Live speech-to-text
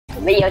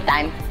Video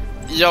time.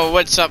 Yo,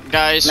 what's up,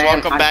 guys? Man,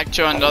 Welcome back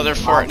to another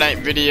Fortnite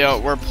video.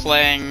 We're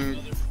playing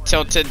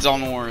Tilted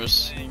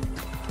ZoneWars.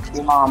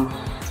 Your mom.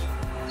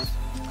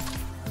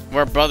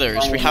 We're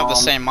brothers. We have the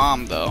same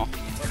mom, though.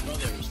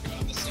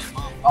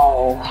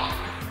 Oh.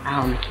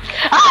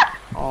 Ah!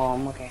 Oh,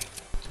 I'm okay.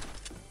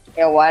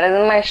 Yeah, why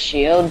doesn't my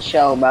shield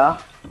show, bro?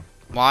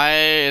 Why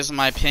is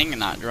my ping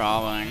not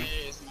drawing?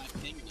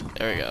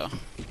 There we go.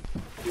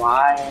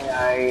 Why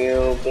are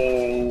you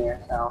being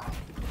yourself?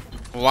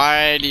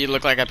 Why do you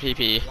look like a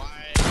PP?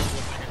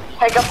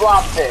 Take a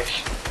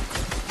blobfish.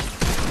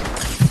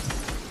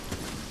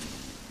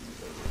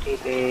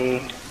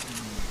 PP.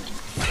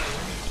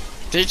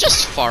 Did you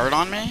just fart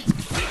on me?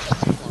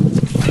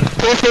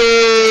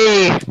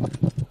 PP!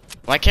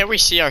 Why can't we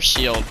see our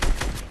shield?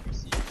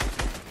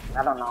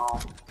 I don't know.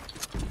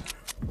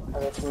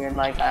 It's weird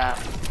like that.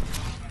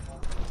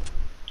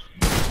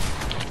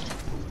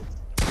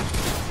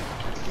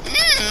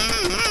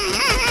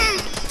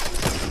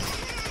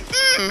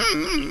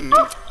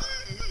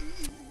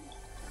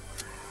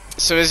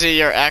 Swizzy,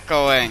 you're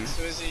echoing.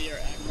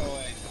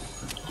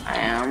 I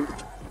am.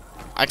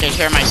 I can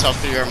hear myself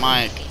through your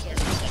mic.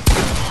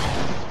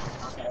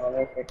 Okay, let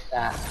me fix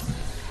that.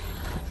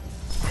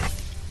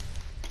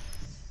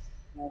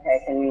 Okay,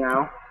 can you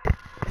now?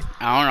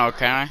 I don't know,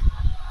 can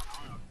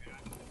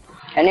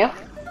Can you? I?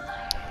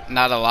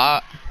 Not a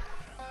lot.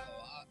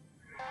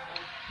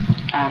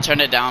 Turn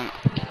it down.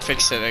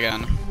 Fix it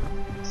again.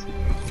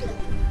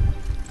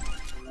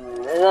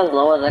 This is as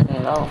low as I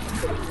can go.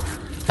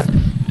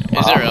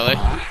 Is it really?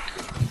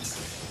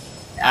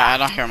 I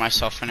don't hear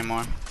myself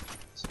anymore.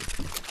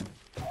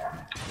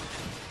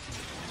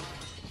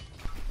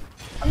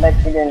 I bet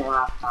you didn't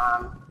last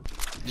time.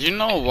 You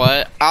know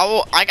what?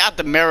 I got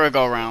the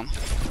merry-go-round.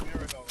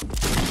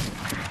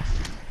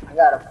 I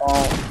got a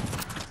phone.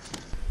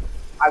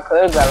 I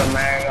could grab a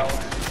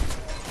merry-go-round.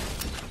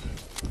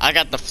 I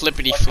got the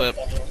flippity flip.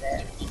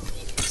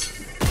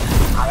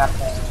 I got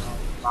the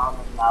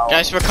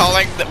Guys, we're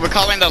calling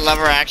the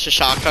lever action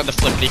shotgun the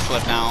flippity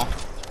flip now.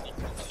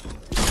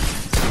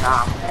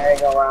 Nah,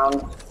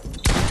 merry-go-round.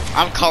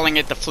 I'm calling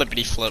it the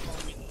flippity flip.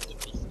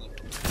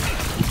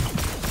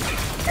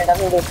 It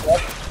doesn't do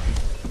flip.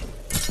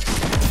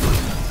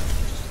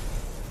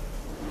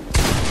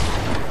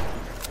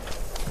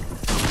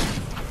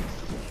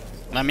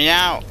 Let me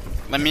out.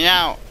 Let me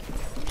out.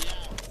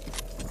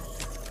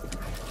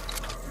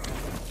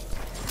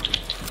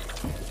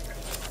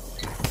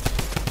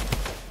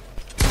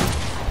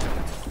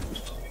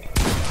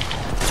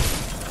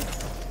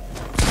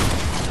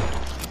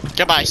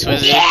 Goodbye,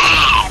 Swizzy.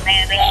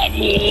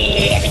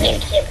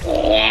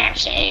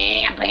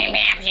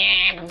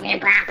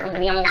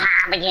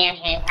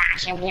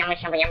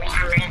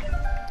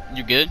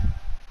 You good?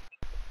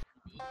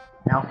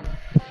 No.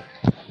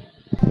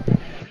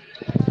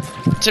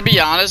 To be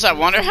honest, I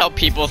wonder how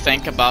people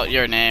think about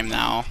your name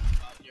now.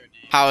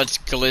 How it's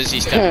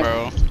Glizzy Step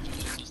Bro.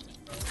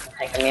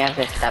 Like, let me have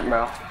this step,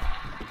 bro.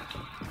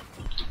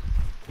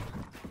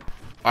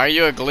 Why are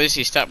you a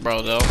Glizzy Step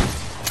Bro though?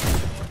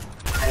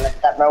 I'm a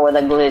step bro with a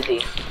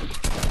glizzy.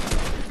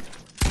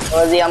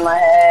 Glizzy on my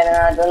head, and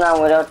I do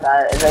not without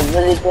that. It's a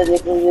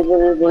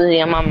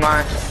glizzy on my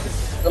mind.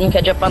 Let me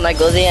catch up on that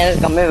glizzy, and it's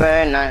gonna be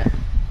very nice.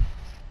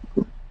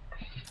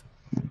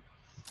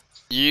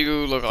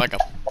 You look like a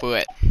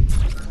foot.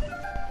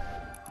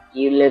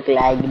 You look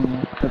like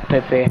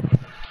Pepper.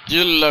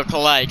 You look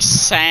like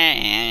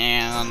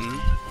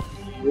sand.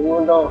 You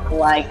look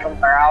like a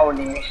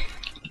brownie.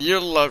 You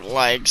look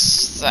like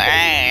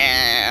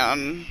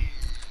sand.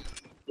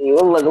 You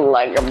look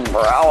like a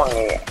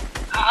brownie.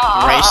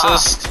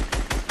 Racist?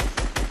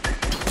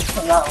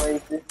 I'm not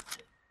racist.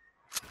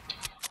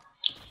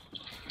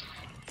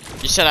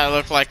 You said I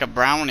look like a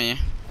brownie.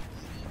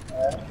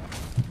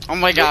 Oh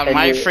my god,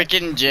 my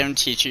freaking gym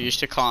teacher used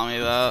to call me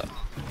that.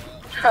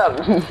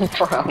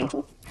 Brownie.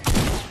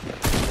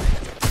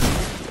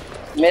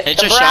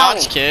 Hit your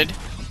shots, kid.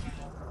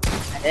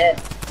 I did.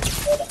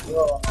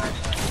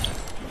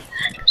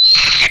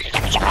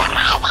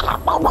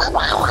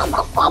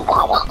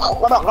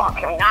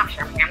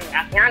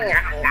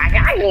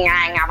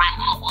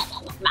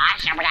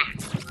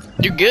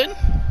 You good?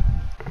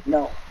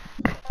 No.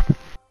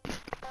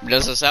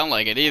 Doesn't sound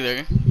like it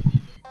either.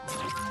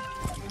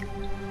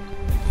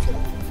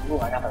 Ooh,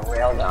 I got the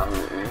rail gun.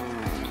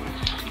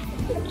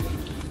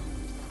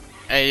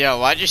 Hey yo,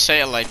 why'd you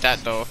say it like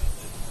that though?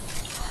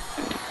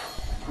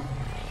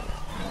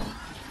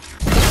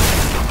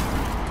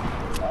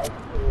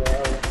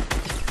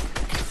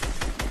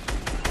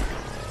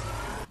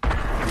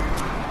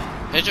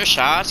 Hit your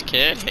shots,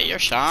 kid. Hit your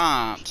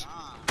shots.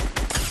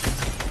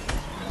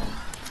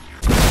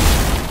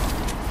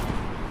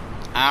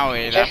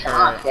 Owie, that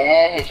hurt.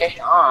 Hit your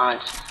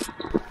shot.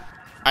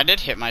 I did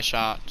hit my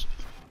shot.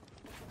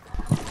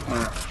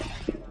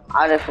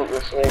 I just put the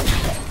switch.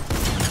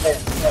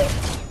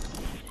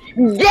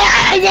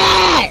 Dang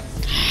it!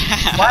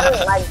 Why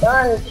does my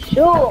gun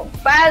shoot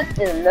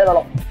faster,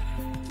 little?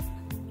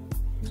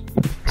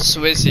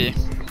 Swizzy,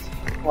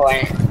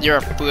 Boy. you're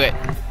a foot.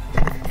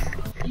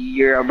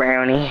 You're a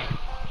brownie.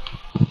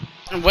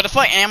 What if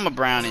I am a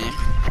brownie?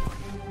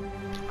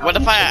 What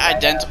if I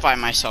identify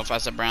myself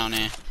as a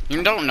brownie?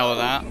 You don't know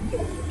that.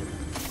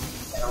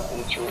 I'll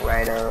eat you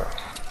right up.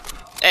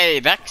 Hey,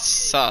 that's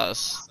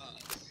sus.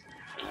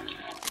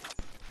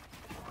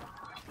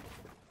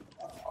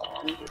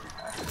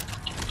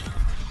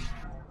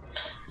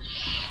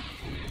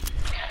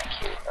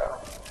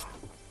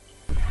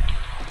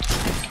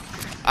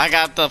 I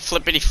got the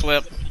flippity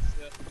flip.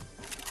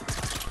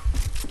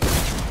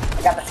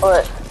 I got the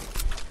foot.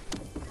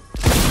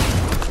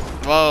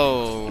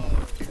 Whoa.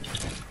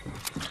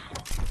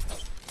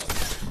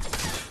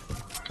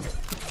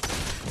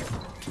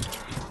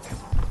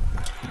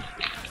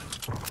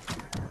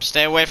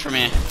 Stay away from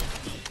me.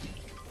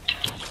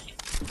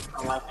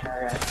 I like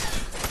her.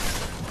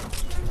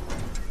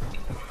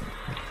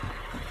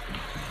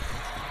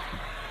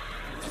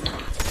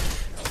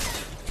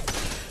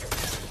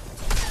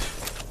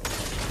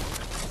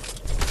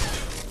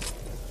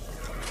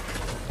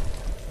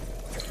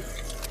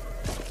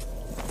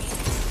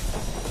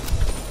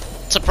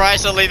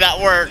 Surprisingly, that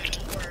worked.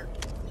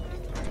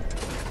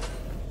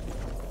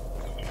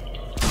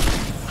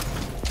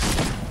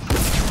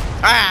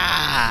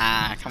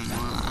 Ah, come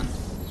on.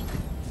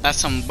 That's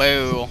some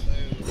boo.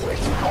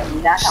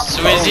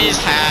 Swizzy's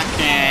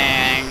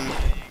hacking.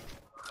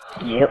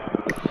 Yep.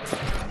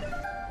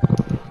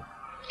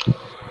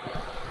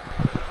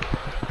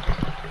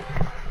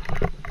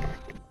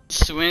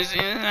 Swizzy's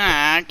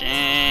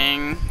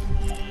hacking.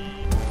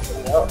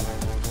 Yep.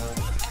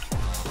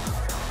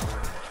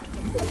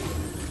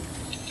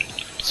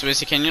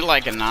 Swizzy, can you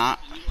like not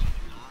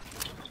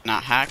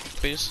hack,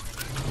 please?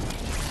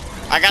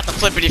 I got the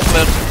flippity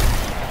flip.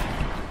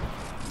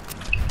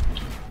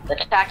 The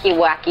tacky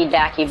wacky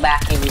dacky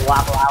backy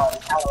wobble out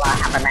and tell a lot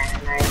have a man.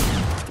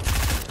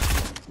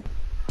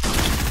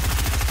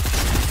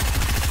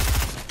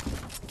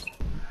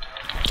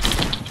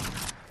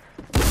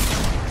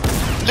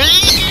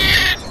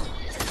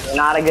 You're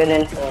not a good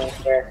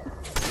influencer.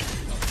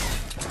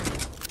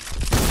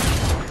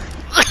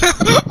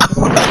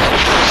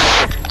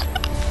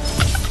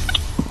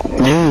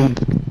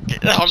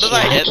 How did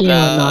I hit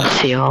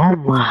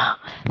that?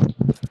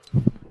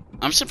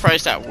 I'm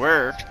surprised that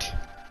worked.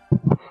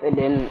 It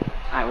didn't.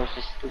 I was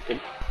just stupid.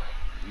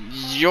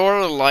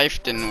 Your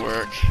life didn't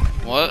work.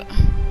 What?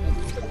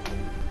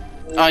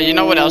 Oh, you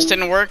know what else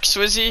didn't work,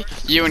 Swizzy?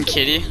 You and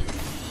Kitty.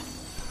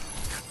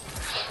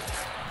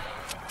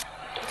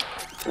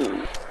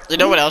 You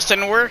know what else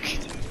didn't work?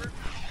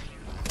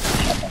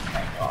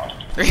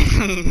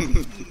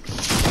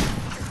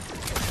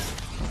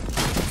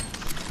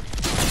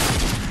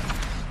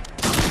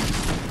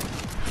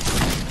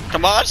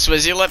 Come on,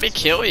 Swizzy, let me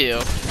kill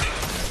you.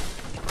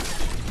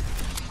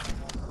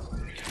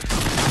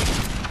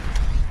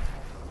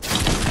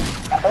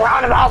 Got the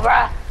roundabout,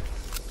 bruh.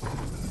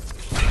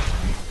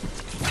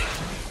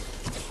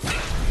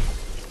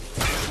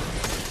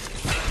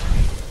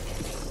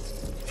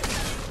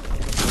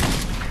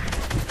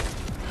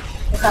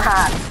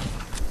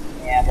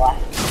 Yeah, boy.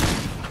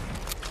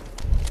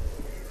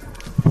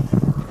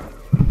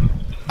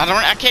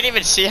 I can't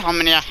even see how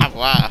many I have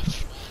left.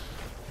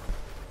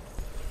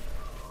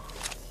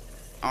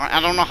 I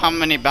don't know how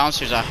many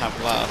bouncers I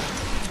have left.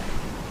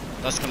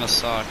 That's gonna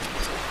suck.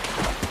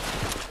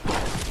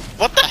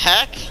 What the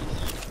heck?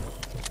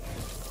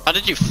 How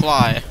did you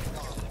fly?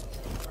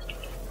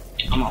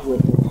 I'm a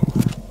wizard.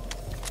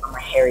 I'm a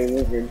hairy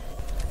wizard.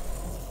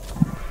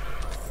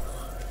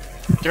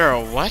 You're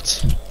a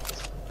what?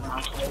 I'm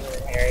a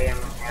hairy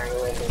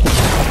wizard.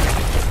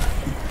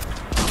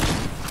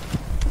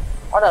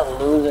 What a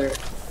loser.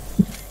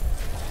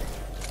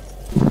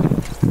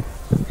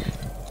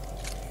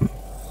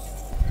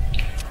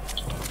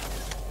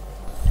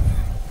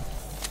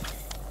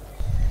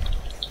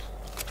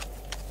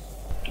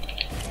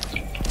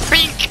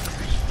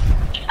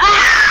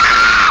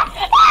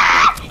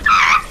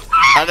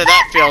 How did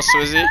that feel,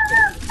 Swizzy?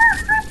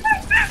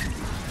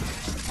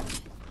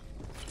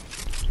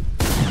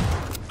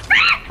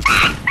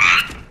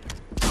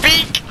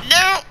 Beak!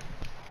 No!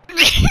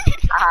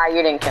 Ah,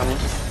 you didn't kill me.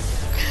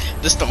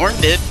 The storm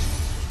did.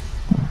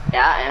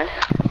 Yeah,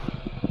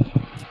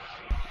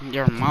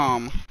 Your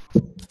mom.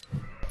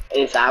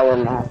 it's our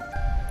mom.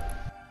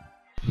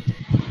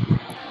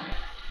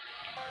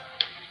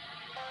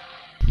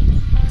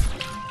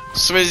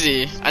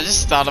 Swizzy, I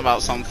just thought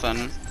about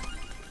something.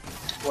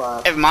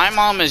 What? If my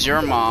mom is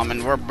your mom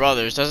and we're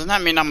brothers, doesn't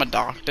that mean I'm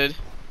adopted?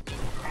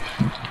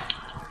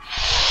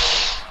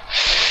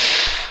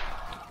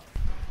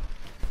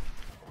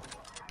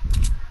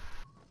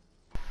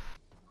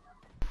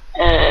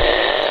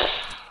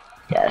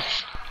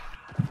 Yes.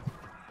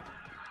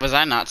 Was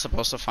I not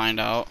supposed to find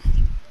out?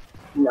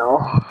 No.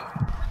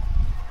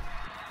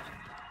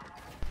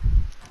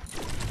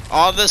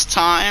 All this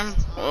time?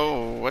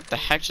 Oh, what the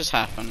heck just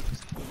happened?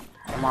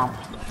 Come on.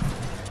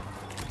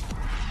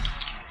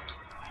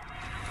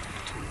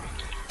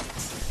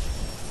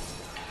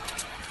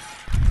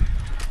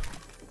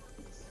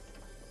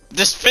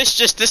 This fish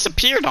just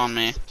disappeared on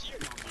me.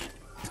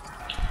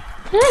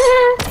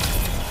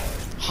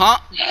 Huh?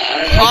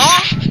 Huh?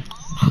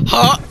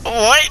 Huh?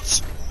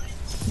 What?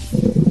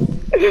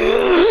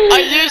 I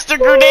used a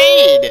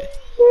grenade!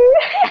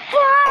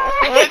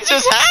 What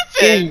just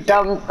He happened?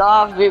 jumped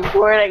off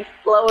before it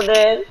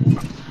exploded.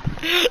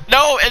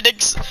 No, it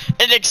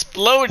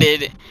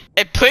exploded,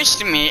 it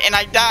pushed me, and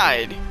I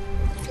died.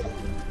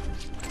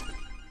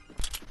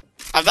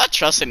 I'm not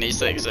trusting these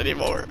things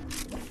anymore.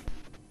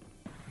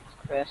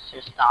 Chris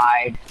just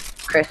died.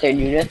 Chris, did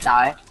you just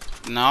die?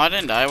 No, I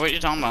didn't die. What are you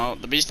talking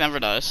about? The beast never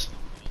dies.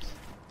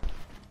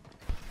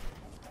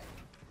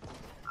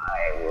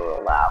 I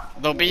will laugh.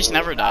 The beast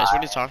never dies. What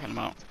are you talking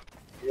about?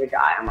 You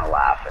die, I'm gonna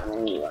laugh, and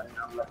then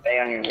I'm gonna stay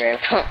on your grave.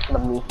 The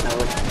beast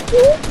never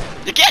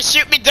dies. You can't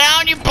shoot me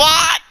down, you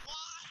bot!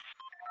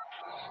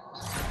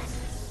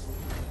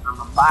 I'm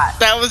a bot.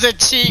 That was a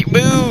cheap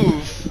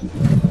move.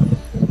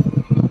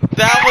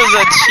 That was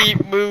a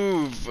cheap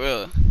move.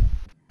 Ugh.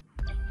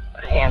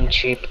 I am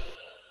cheap.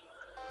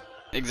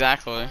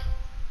 Exactly.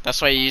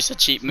 That's why you use a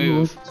cheap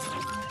move.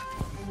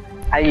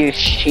 I use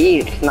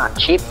cheap, not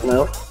cheap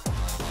move.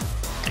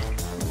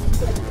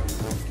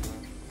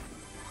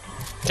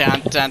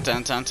 Dun dun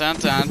dun dun dun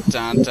dun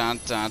dun dun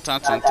dun dun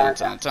dun dun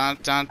dun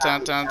dun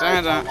dun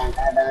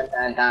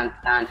dun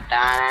dun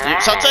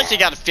dun. Sometimes you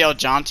gotta feel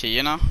jaunty,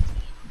 you know?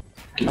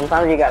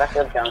 Sometimes you gotta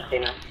feel jaunty,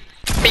 you know?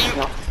 Bing!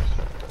 No.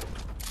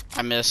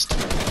 I missed.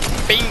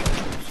 Bing!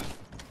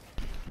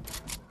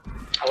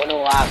 I wouldn't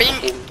laugh Bing.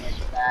 if you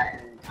missed that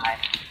and die.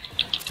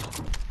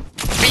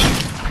 Bing!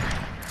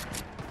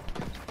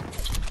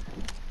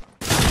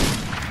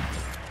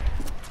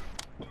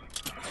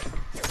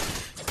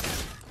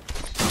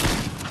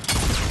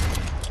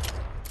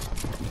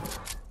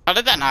 How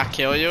did that not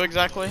kill you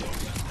exactly?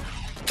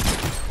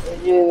 What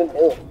did you even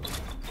do?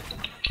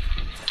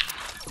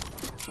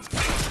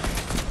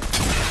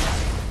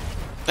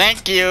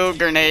 Thank you,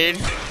 grenade.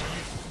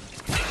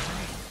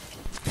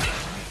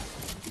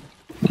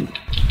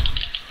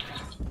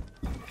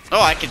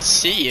 Oh, I can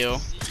see you.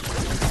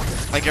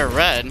 Like you're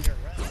red.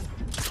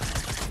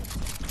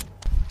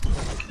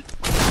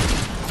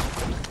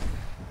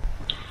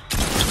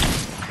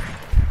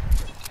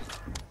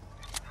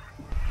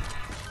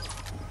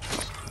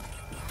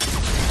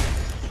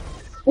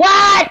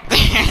 What?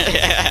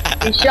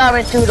 You shot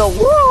me through the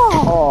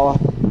wall.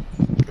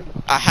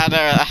 I had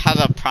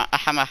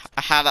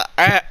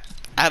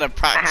a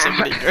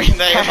proximity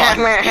grenade.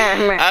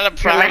 I had a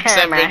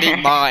proximity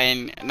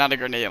mine, not a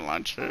grenade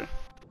launcher.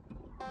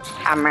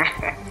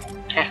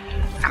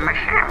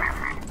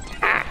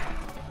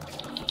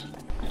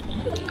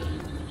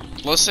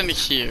 Listen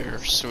here,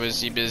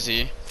 Swizzy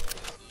Busy.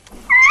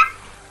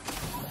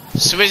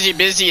 Swizzy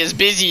Busy is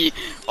busy.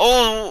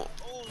 Oh,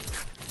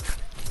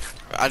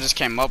 I just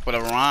came up with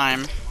a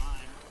rhyme.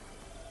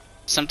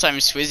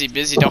 Sometimes Swizzy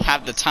Busy don't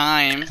have the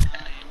time.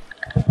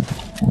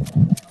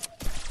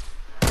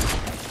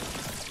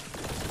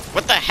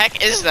 What the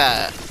heck is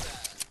that?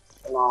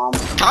 Mom.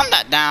 Calm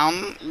that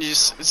down, you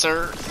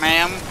sir,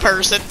 ma'am,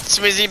 person,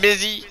 Swizzy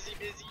Busy.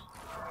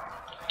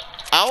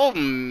 I will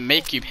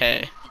make you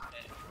pay.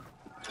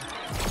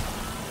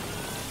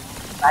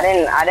 I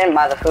didn't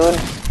buy the food.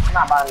 I'm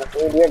not buying the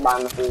food, you're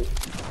buying the food.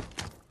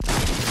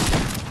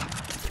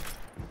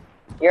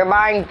 You're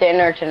buying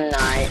dinner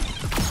tonight.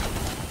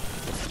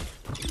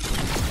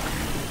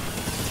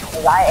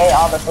 Cause I ate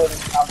all the food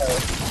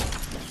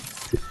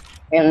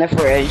in the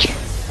fridge.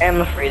 And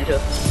the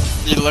freezer.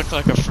 You look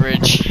like a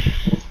fridge.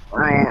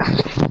 I am.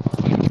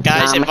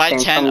 Guys, Nah, if I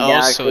 10-0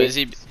 Galaxy.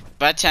 Swizzy,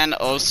 if I 10-0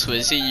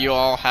 Swizzy, you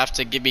all have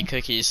to give me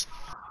cookies.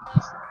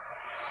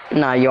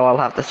 No, you all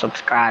have to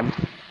subscribe.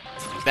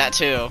 That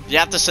too. You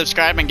have to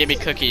subscribe and give me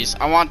cookies.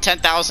 I want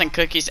 10,000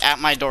 cookies at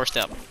my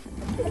doorstep.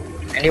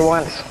 And he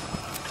wants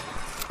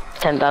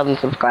 10,000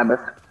 subscribers.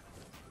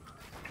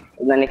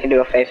 And then he can do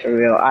a face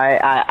reveal.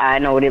 I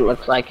know what he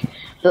looks like.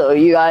 So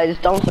you guys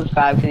don't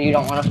subscribe because you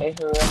don't want a face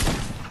reveal.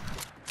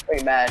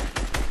 Pretty bad.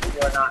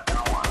 You're not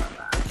gonna want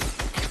that.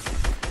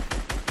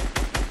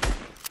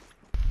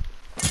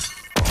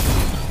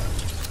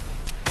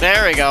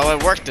 There we go.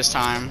 It worked this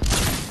time.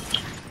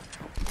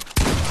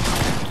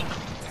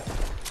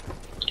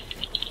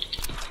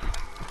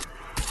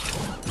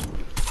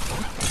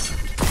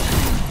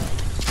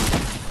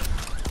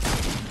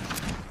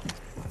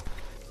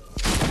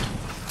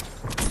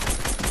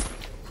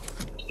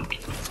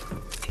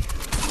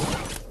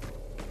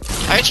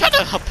 Are you trying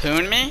to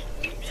harpoon me?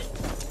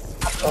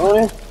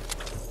 Harpoon?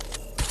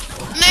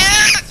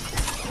 Nah!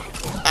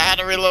 I had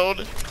to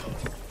reload.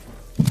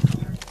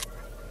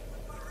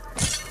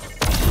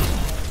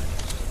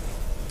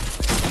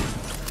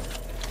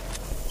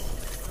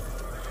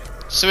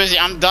 Swizzy,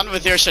 I'm done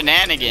with your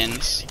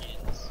shenanigans.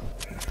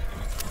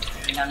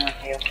 I'm done with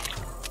you.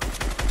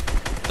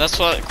 That's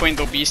what Queen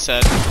B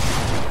said.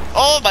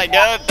 Oh my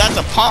god, that's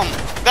a pump.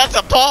 That's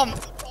a pump.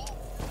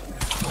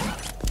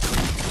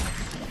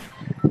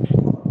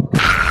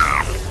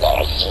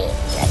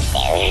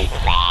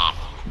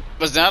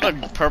 Was that a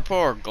purple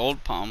or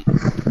gold pump?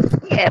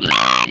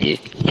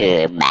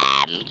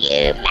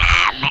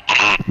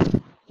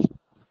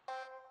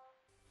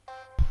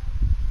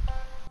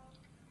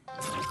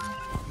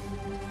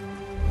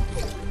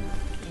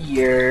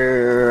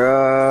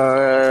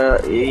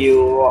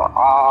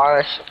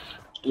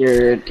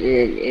 Your dick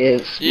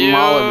is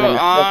smaller than a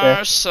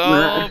are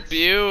so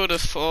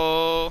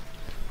beautiful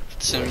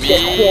to me.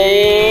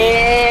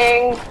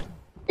 King,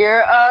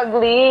 you're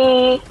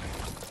ugly.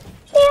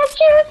 Can't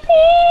you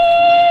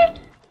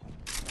see?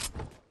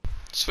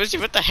 Swizzy,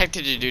 what the heck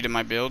did you do to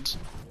my builds?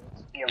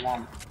 Your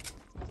mom.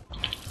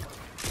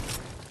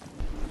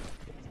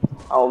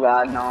 Oh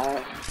god,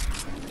 no.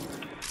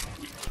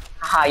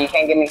 Haha, you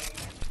can't get me.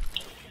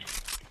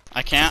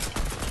 I can't.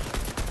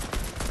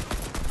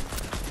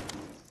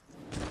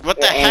 What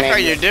the heck are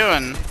you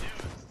doing?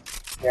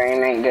 Your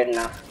aim ain't good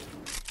enough.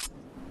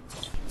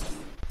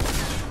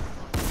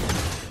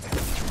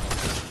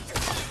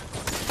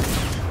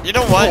 You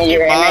know what?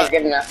 Your aim bot. ain't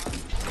good enough.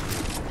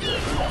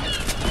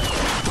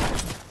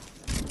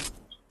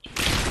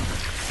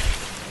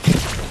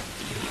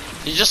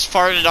 You just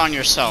farted on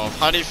yourself.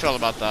 How do you feel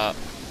about that?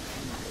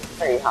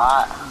 Pretty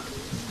hot.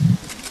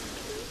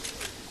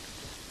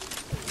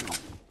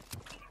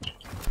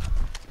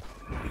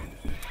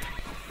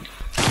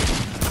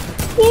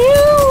 You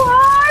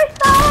are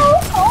so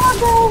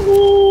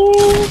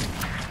ugly.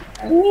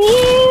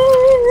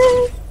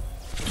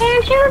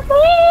 Can't you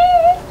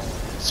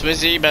see?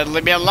 Swizzy, you better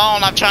leave me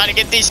alone. I'm trying to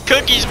get these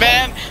cookies,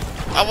 man.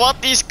 I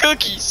want these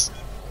cookies.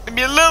 Leave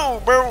me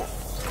alone, bro.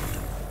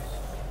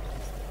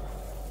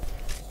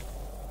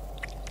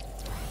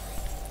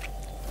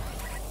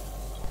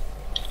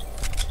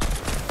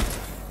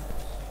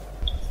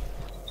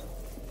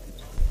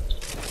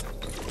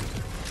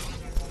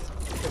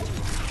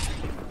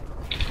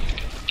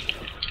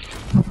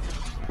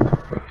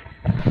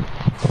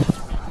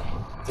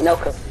 No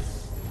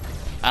cookies.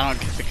 I don't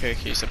get the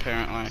cookies,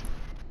 apparently.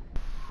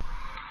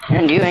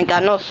 And you ain't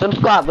got no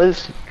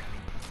subscribers.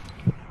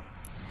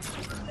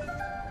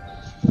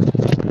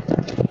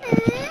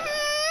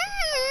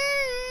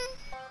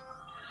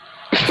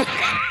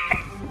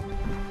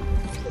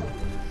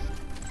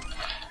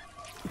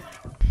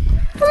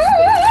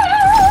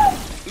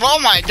 Oh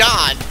my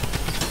god!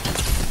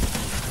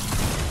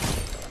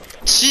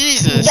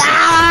 Jesus!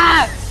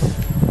 Ah!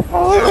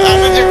 How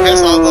did you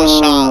miss all those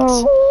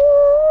shots?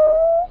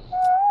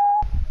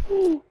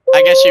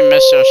 I guess you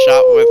missed your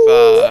shot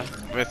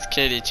with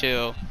Kitty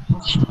too.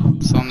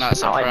 So I'm not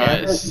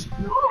surprised.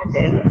 No, I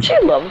didn't. She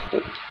loves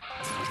me.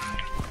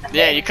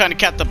 Yeah, you couldn't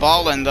kept the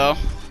ball in though.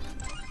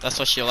 That's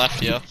what she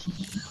left you.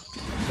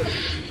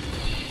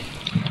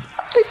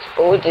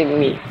 Exposing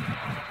me.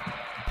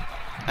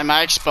 Am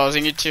I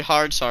exposing you too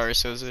hard? Sorry,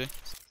 Susie.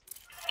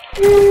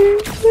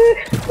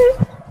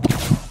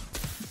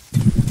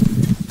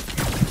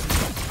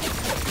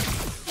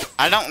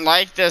 I don't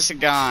like this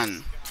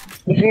gun.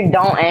 If you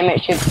don't aim,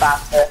 it shoots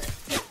faster.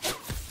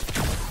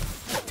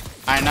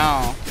 I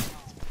know.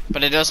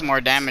 But it does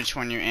more damage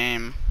when you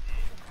aim.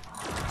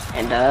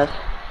 It does.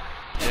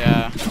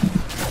 Yeah.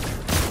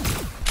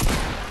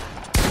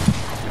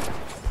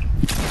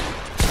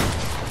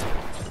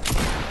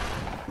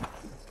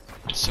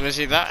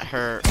 Swizzy, that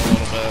hurt a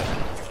little bit.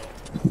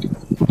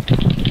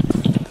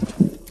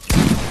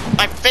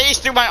 I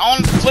faced through my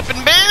own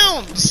flipping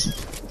builds!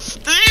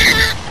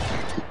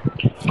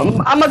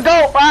 I'm a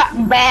goat,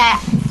 bat.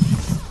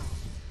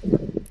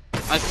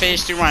 I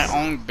faced through my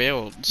own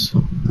builds.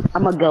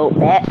 I'm a goat,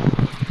 bat.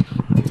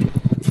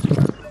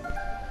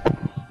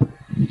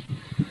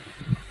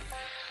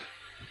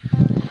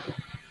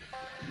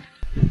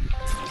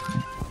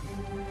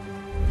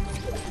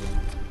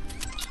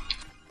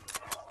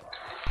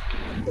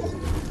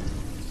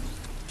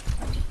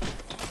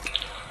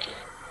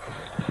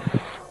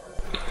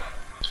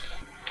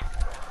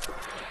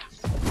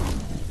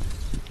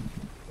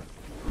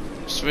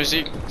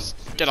 Swizzy,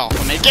 get off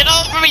of me! Get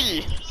off of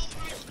me!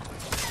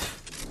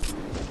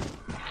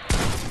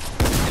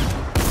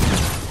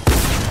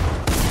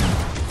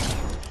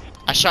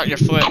 I shot your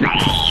foot.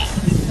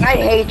 I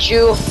hate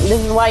you. This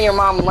is why your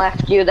mom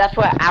left you. That's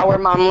why our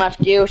mom left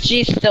you.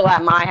 She's still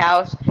at my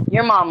house.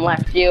 Your mom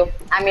left you.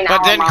 I mean, But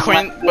our then mom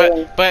Quinn, left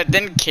you. but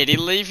didn't Kitty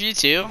leave you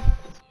too?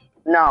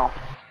 No.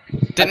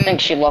 I think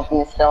she loved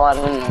me still. I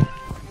don't know.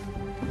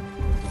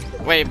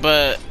 Wait,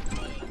 but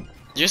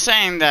you're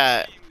saying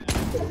that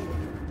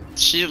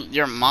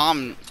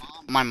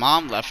my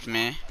mom left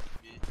me,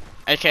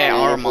 aka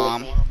our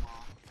mom.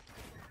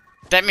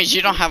 That means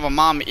you don't have a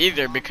mom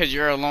either because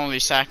you're a lonely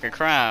sack of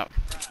crap.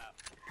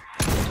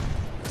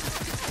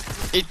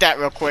 Eat that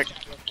real quick.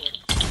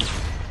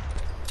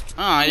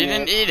 Oh, you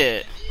didn't eat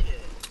it.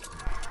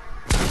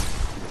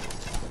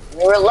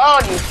 You're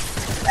alone, you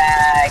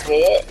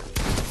faggot.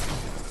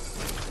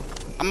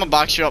 I'm gonna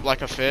box you up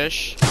like a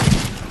fish.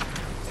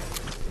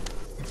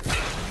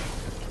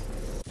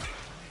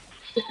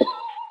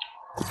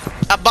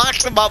 I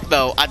boxed him up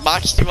though. I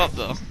boxed him up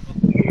though.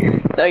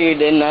 No, you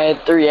didn't. I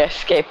had 3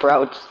 escape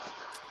routes.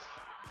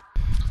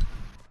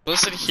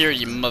 Listen here,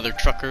 you mother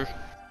trucker.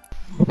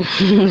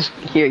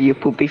 Here, you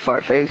poopy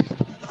fart face.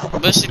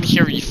 Listen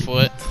here, you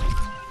foot.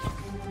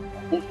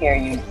 Here,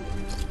 you.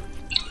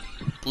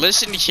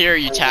 Listen here,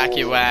 you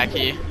tacky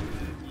wacky.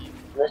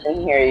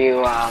 Listen here,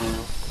 you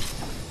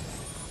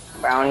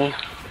Brownie.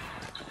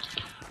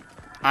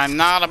 I'm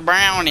not a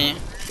brownie.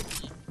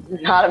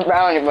 Not a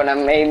brownie, but I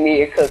made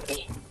me a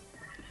cookie.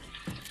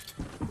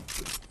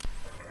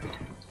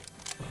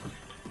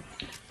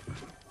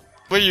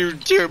 What you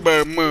do,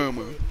 my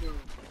mama?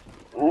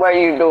 What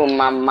you doing,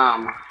 my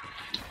mama?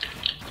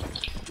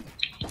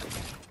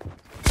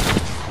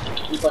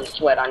 I'm putting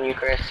sweat on you,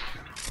 Chris.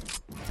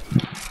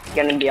 It's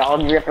gonna be all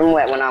dripping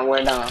wet when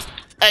we're done.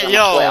 Hey, I'm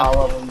yo. sweat all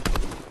over you.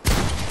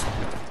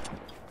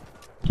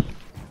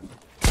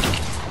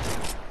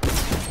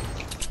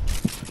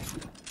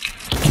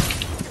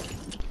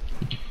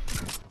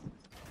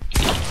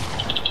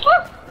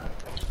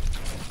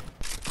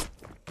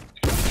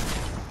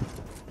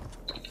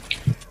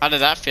 How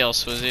did that feel,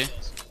 Swizzy?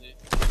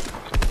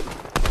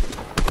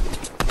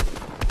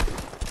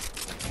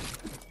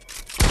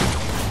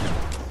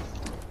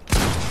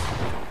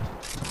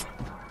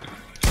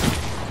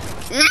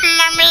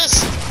 I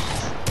missed!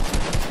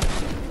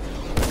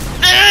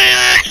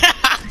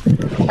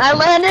 I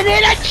landed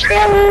in a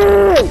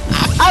tree!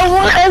 I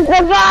would have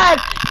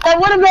survived! I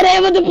would have been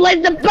able to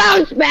place the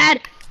bounce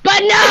pad!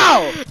 But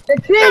no! The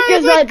trick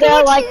is right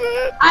there like,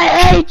 I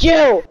hate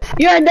you!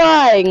 You're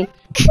dying!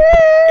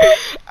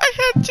 I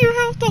had 2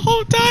 health the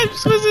whole time,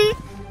 Swizzy!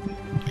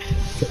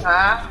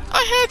 Huh?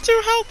 I had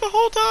 2 health the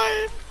whole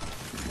time!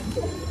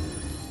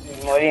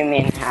 What do you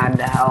mean, had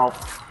to help?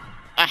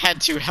 I had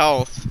 2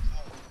 health.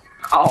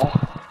 Oh.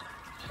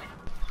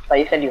 But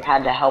you said you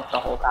had to help the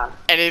whole time.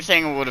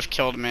 Anything would have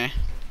killed me.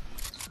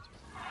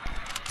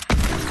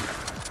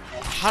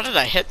 How did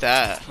I hit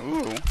that?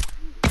 Ooh.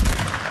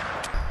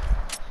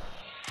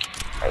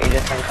 But you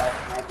just think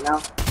like,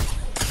 no?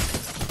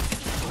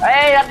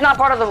 Hey, that's not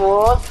part of the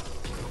rules.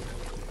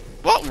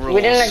 What rules?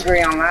 We didn't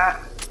agree on that.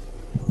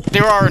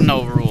 There are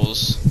no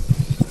rules.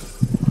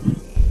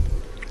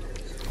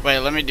 Wait,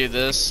 let me do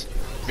this.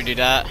 Let me do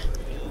that.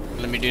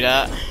 Let me do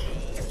that.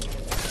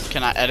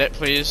 Can I edit,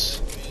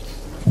 please?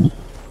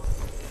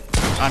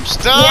 I'm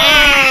stuck!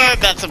 Yeah!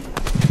 That's a...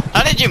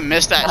 How did you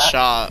miss that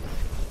shot?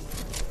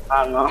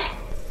 I don't know.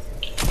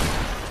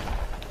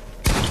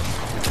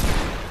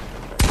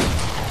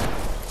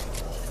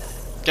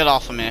 Get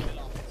off of me.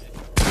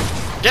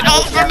 Get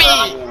off of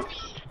me!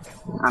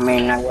 I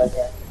mean, I was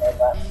yesterday,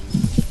 but...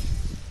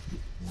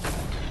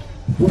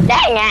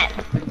 Dang it!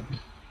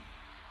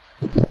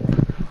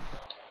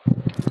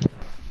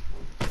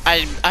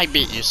 I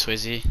beat you,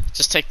 Swizzy.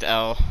 Just take the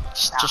L.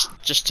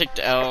 Just take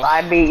the L. If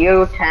I beat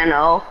you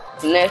 10-0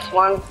 in this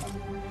one,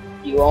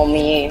 you owe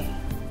me,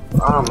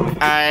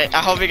 Alright,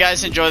 I hope you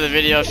guys enjoyed the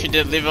video. If you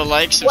did, leave a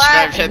like,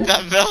 subscribe, hit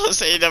that bell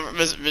so you never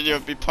miss a video,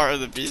 be part of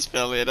the Beast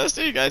family, and I'll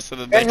see you guys in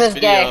the next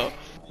video.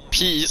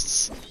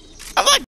 Peace. I'm like